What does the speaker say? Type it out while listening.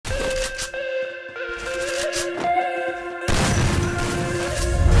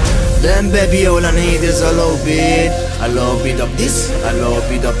Then baby all I need is a little bit of this, a little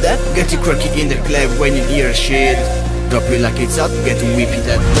bit of that. Get you cracky in the club when you hear shit. Drop it like it's hot, get whip it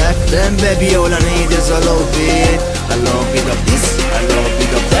at back. Then baby all I need is a little bit of this, a little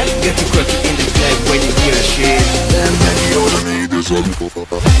bit of that. Get you cracky in the club when you hear shit. Then baby all I need is a little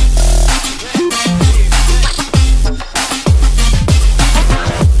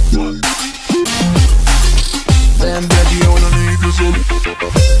Then baby all I need is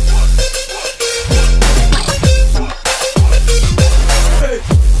a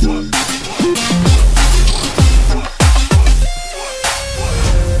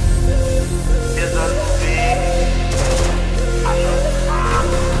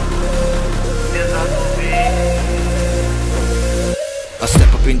I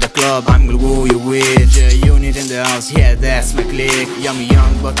step up in the club, I'm gonna woo you with the unit in the house, yeah, that's my clique. Yeah, I'm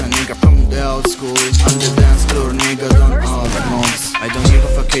young, but a nigga from the old school. On the dance floor, nigga, don't all the months. I don't give a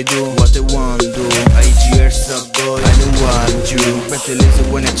fuck, I do what I want to. I cheers up, boy, I don't want you. Better listen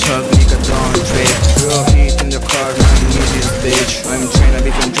when I talk, nigga, don't trip. Girl, heat in the car, I need this bitch. I'm trying to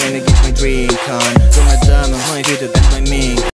become trying to get my drink on. So my diamond, honey, treated at my